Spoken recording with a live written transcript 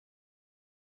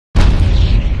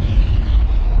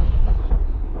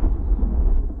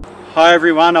Hi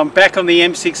everyone, I'm back on the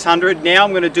M600. Now I'm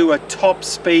going to do a top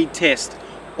speed test.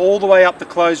 All the way up the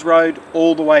closed road,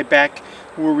 all the way back.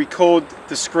 We'll record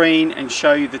the screen and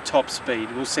show you the top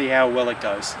speed. We'll see how well it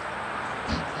goes.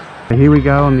 Here we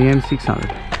go on the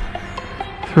M600.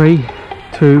 3,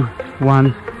 2,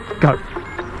 1, go.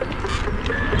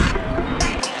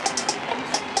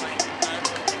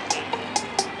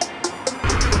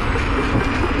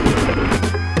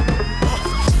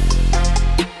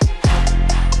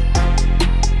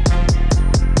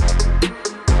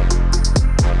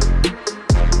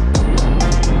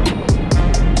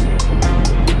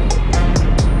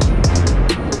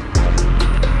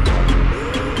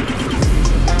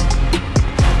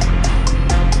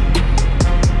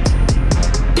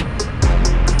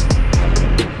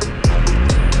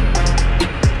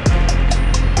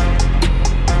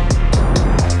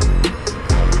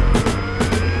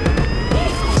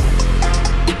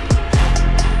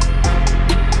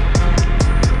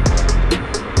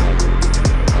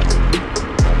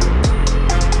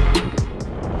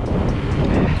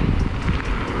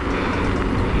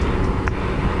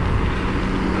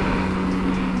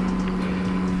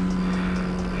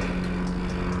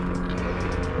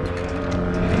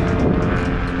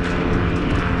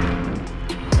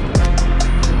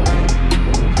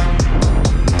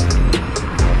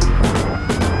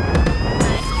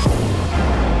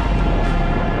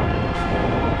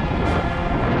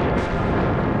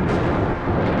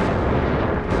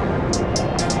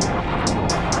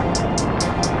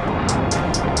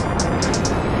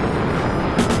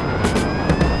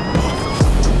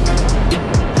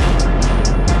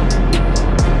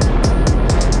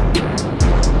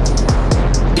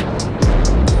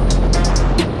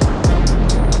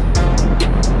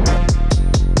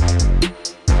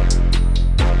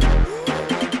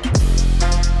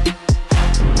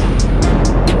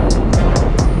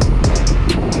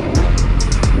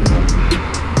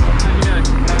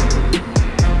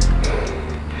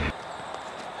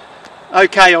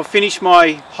 Okay, I've finished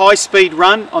my high-speed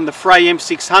run on the Frey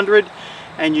M600,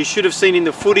 and you should have seen in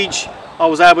the footage I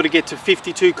was able to get to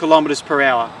 52 kilometers per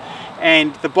hour.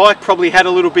 And the bike probably had a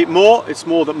little bit more. It's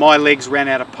more that my legs ran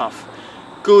out of puff.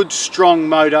 Good, strong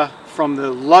motor from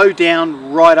the low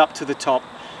down right up to the top.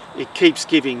 It keeps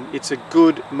giving. It's a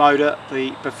good motor,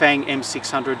 the Bafang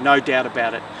M600, no doubt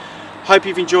about it. Hope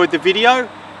you've enjoyed the video.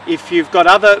 If you've got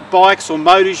other bikes or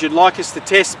motors you'd like us to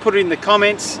test, put it in the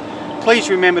comments.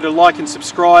 Please remember to like and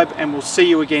subscribe, and we'll see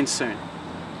you again soon.